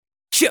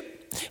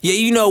Yeah,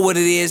 you know what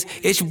it is.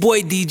 It's your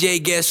boy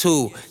DJ Guess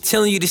Who,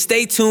 telling you to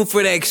stay tuned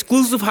for that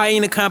exclusive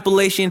Hyena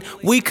compilation.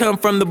 We come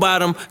from the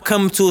bottom,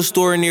 coming to a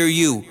store near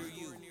you.